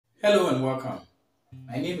Hello and welcome.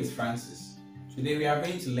 My name is Francis. Today we are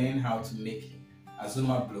going to learn how to make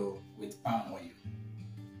Azuma Blow with palm oil.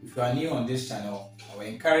 If you are new on this channel, I will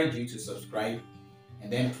encourage you to subscribe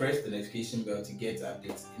and then press the notification bell to get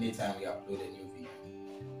updates anytime we upload a new video.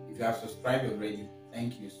 If you have subscribed already,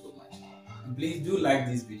 thank you so much. And please do like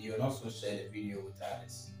this video and also share the video with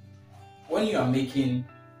others. When you are making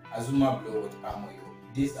Azuma Blow with palm oil,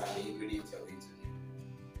 these are the ingredients you are going to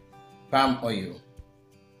need. Palm oil,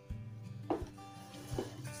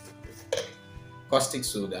 caustic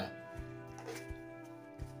soda,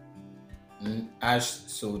 ash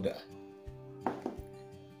soda.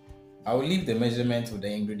 I will leave the measurement of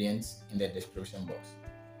the ingredients in the description box.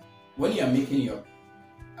 When you are making your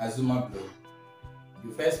Azuma Blow,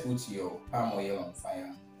 you first put your palm oil on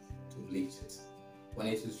fire to bleach it. When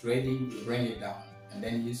it is ready, you bring it down and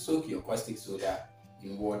then you soak your caustic soda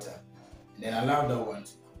in water and then allow that one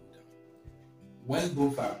to cool down. When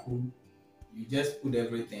both are cool, you just put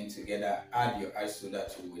everything together, add your ash soda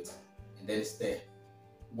to it and then stir.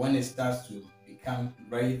 When it starts to become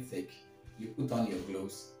very thick, you put on your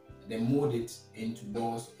gloves and then mold it into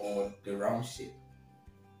balls or the round shape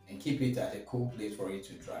and keep it at a cool place for it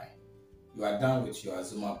to dry. You are done with your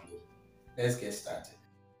Azuma Blow. Let's get started.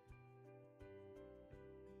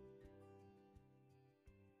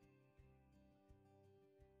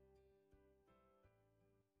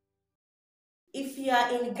 If you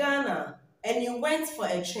are in Ghana and you went for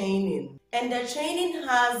a training and the training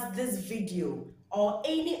has this video or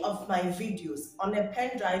any of my videos on a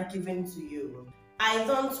pen drive given to you, I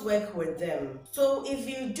don't work with them. So if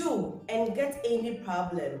you do and get any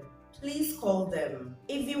problem, please call them.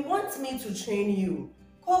 If you want me to train you,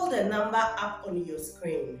 call the number up on your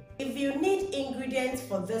screen. If you need ingredients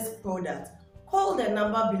for this product, call the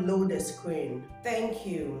number below the screen. Thank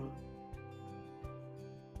you.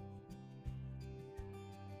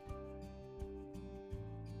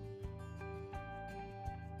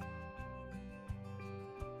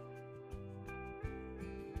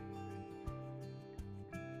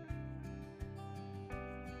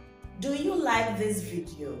 Do you like this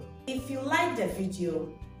video? If you like the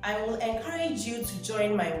video, I will encourage you to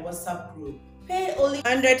join my WhatsApp group. Pay only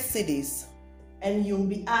 100 cedis and you'll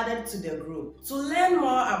be added to the group. To learn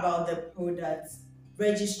more about the product,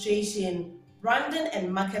 registration, branding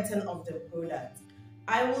and marketing of the product,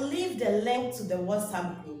 I will leave the link to the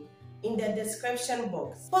WhatsApp group in the description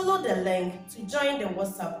box. Follow the link to join the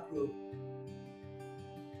WhatsApp group.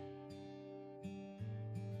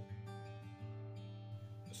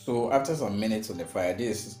 So after some minutes on the fire,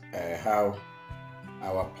 this is how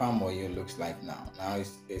our palm oil looks like now. Now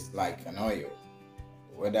it's like an oil,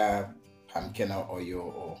 whether palm kernel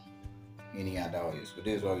oil or any other oil. So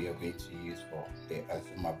this is what we are going to use for the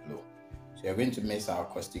Azuma Blow. So you're going to mix our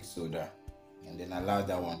caustic soda and then allow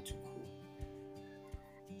that one to cool.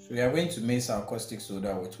 So we are going to mix our caustic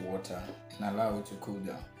soda with water and allow it to cool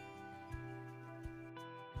down.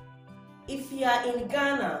 If you are in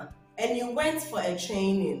Ghana and you went for a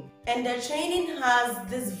training and the training has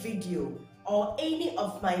this video or any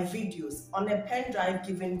of my videos on a pen drive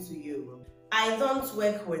given to you, I don't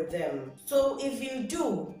work with them. So if you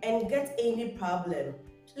do and get any problem,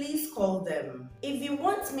 please call them. If you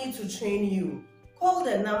want me to train you, call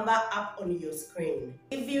the number up on your screen.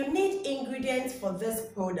 If you need ingredients for this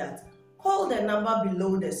product, call the number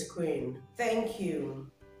below the screen. Thank you.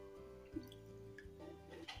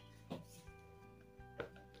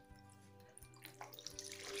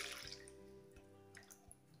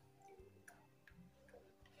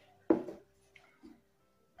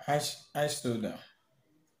 Ash soda.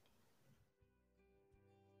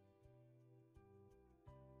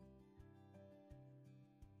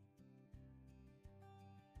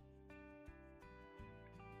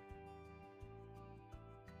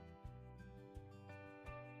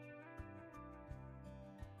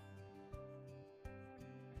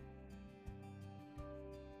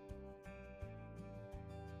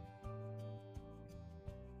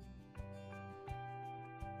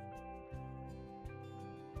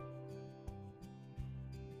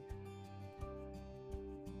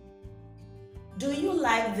 Do you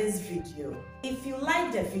like this video? If you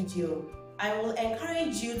like the video, I will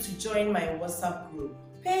encourage you to join my WhatsApp group.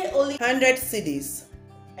 Pay only 100 cedis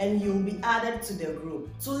and you'll be added to the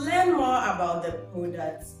group. To learn more about the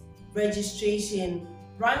product, registration,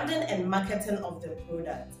 branding and marketing of the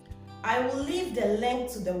product, I will leave the link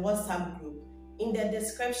to the WhatsApp group in the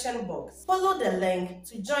description box. Follow the link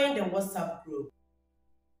to join the WhatsApp group.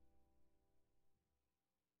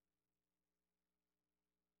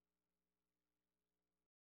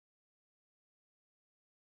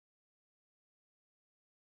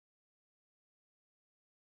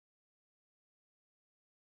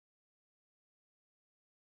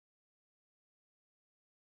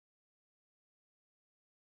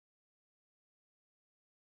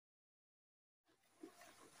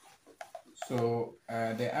 So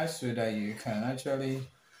the ash soda, you can actually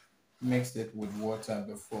mix it with water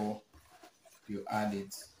before you add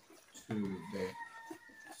it to the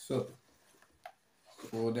soap.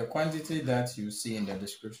 For the quantity that you see in the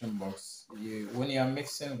description box, when you are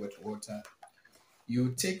mixing with water,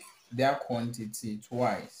 you take that quantity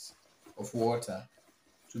twice of water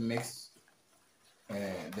to mix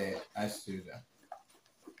the ash soda.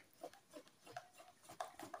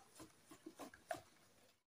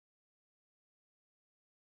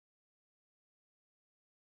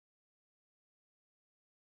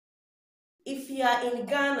 If you are in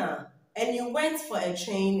Ghana and you went for a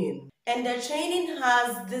training and the training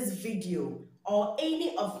has this video or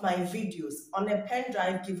any of my videos on a pen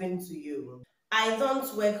drive given to you, I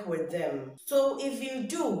don't work with them. So if you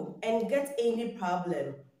do and get any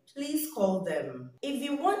problem, please call them. If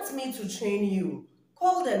you want me to train you,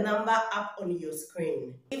 call the number up on your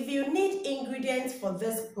screen. If you need ingredients for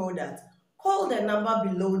this product, call the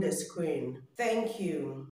number below the screen. Thank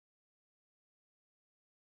you.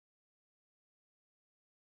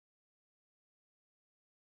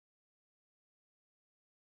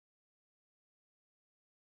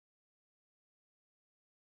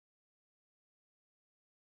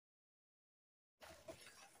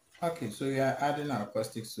 Okay, so you are adding our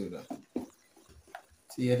caustic soda.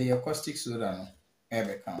 See, yeah, the caustic soda no,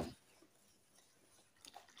 every count.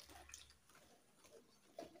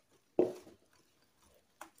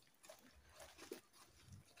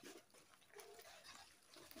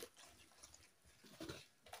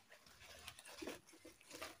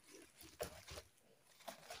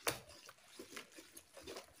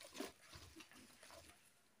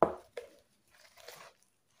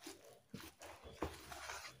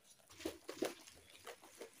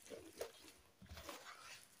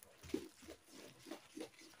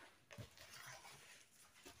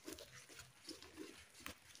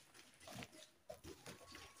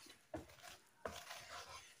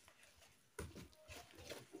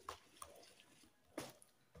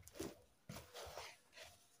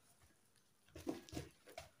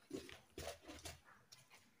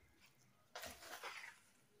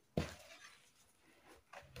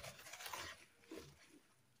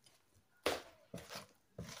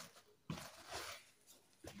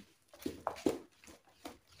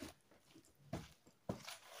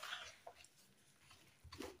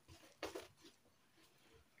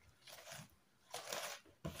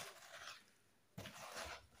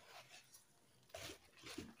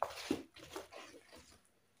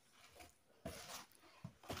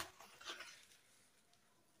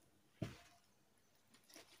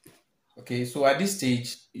 Okay, so at this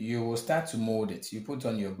stage, you will start to mold it. You put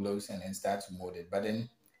on your gloves and then start to mold it. But then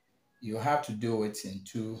you have to do it in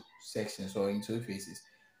two sections or in two phases.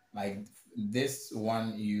 Like this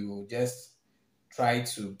one, you just try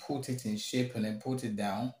to put it in shape and then put it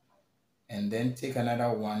down, and then take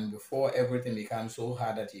another one before everything becomes so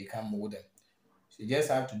hard that you can't mold them. So you just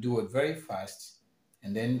have to do it very fast.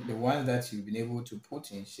 And then the ones that you've been able to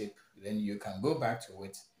put in shape, then you can go back to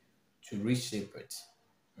it to reshape it.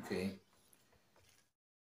 Okay.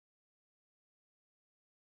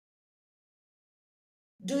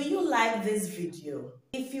 Do you like this video?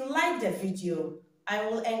 If you like the video, I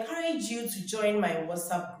will encourage you to join my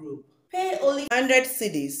WhatsApp group. Pay only 100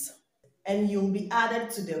 cedis and you'll be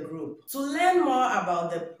added to the group. To learn more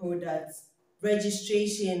about the product,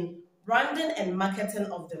 registration, branding and marketing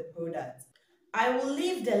of the product, I will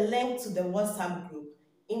leave the link to the WhatsApp group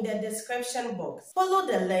in the description box. Follow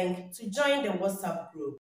the link to join the WhatsApp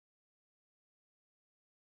group.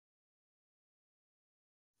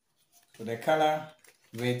 So the color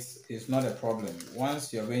width is not a problem.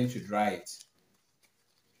 Once you're going to dry it,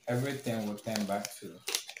 everything will turn back to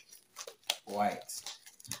white.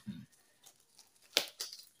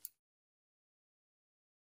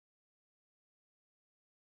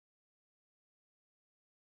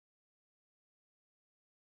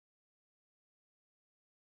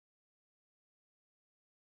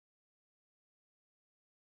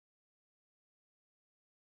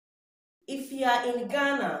 If you are in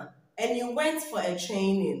Ghana and you went for a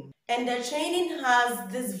training and the training has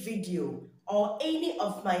this video or any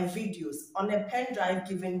of my videos on a pen drive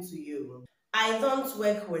given to you, I don't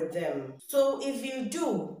work with them. So if you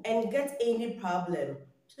do and get any problem,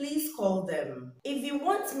 please call them. If you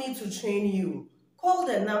want me to train you, call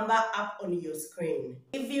the number up on your screen.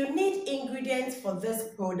 If you need ingredients for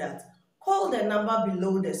this product, call the number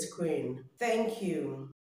below the screen. Thank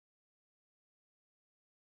you.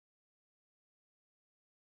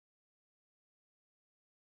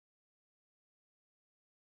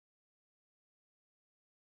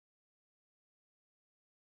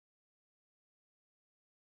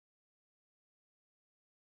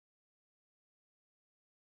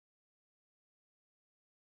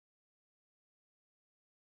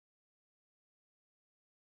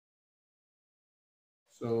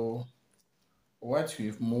 So what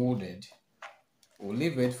we've molded, we'll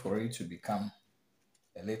leave it for it to become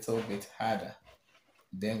a little bit harder.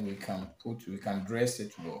 Then we can dress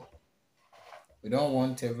it well. We don't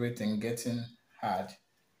want everything getting hard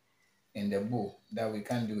in the bow that we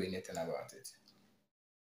can't do anything about it.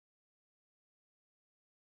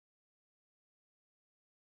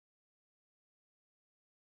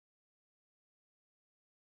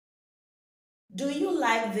 Do you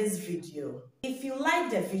like this video? If you like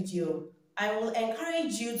the video, I will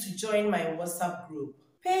encourage you to join my WhatsApp group.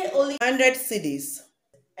 Pay only 100 cedis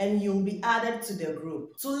and you'll be added to the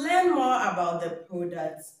group. To learn more about the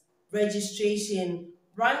products, registration,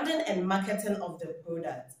 branding and marketing of the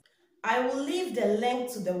product, I will leave the link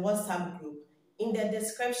to the WhatsApp group in the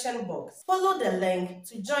description box. Follow the link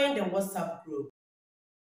to join the WhatsApp group.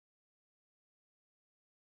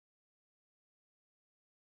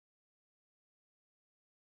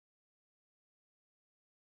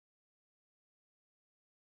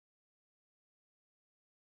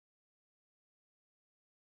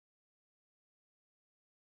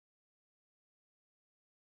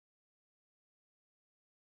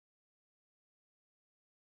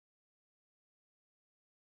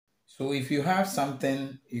 So if you have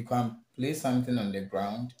something, you can place something on the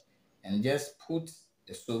ground and just put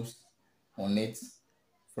the soaps on it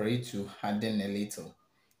for it to harden a little.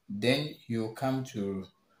 Then you come to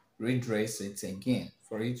redress it again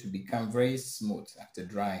for it to become very smooth after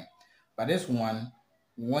drying. But this one,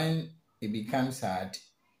 when it becomes hard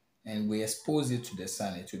and we expose it to the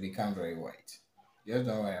sun, it will become very white. Just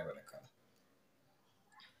don't worry about the color.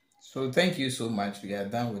 So thank you so much. We are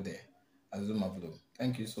done with the Azuma Blow.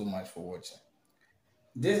 Thank you so much for watching.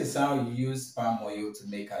 This is how you use palm oil to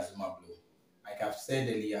make Azuma Blow. Like I've said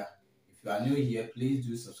earlier, if you are new here, please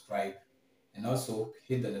do subscribe and also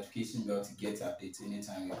hit the notification bell to get updates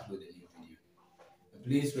anytime we upload a new video. And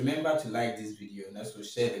please remember to like this video and also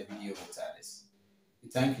share the video with others. We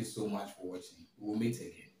thank you so much for watching. We will meet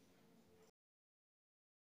again.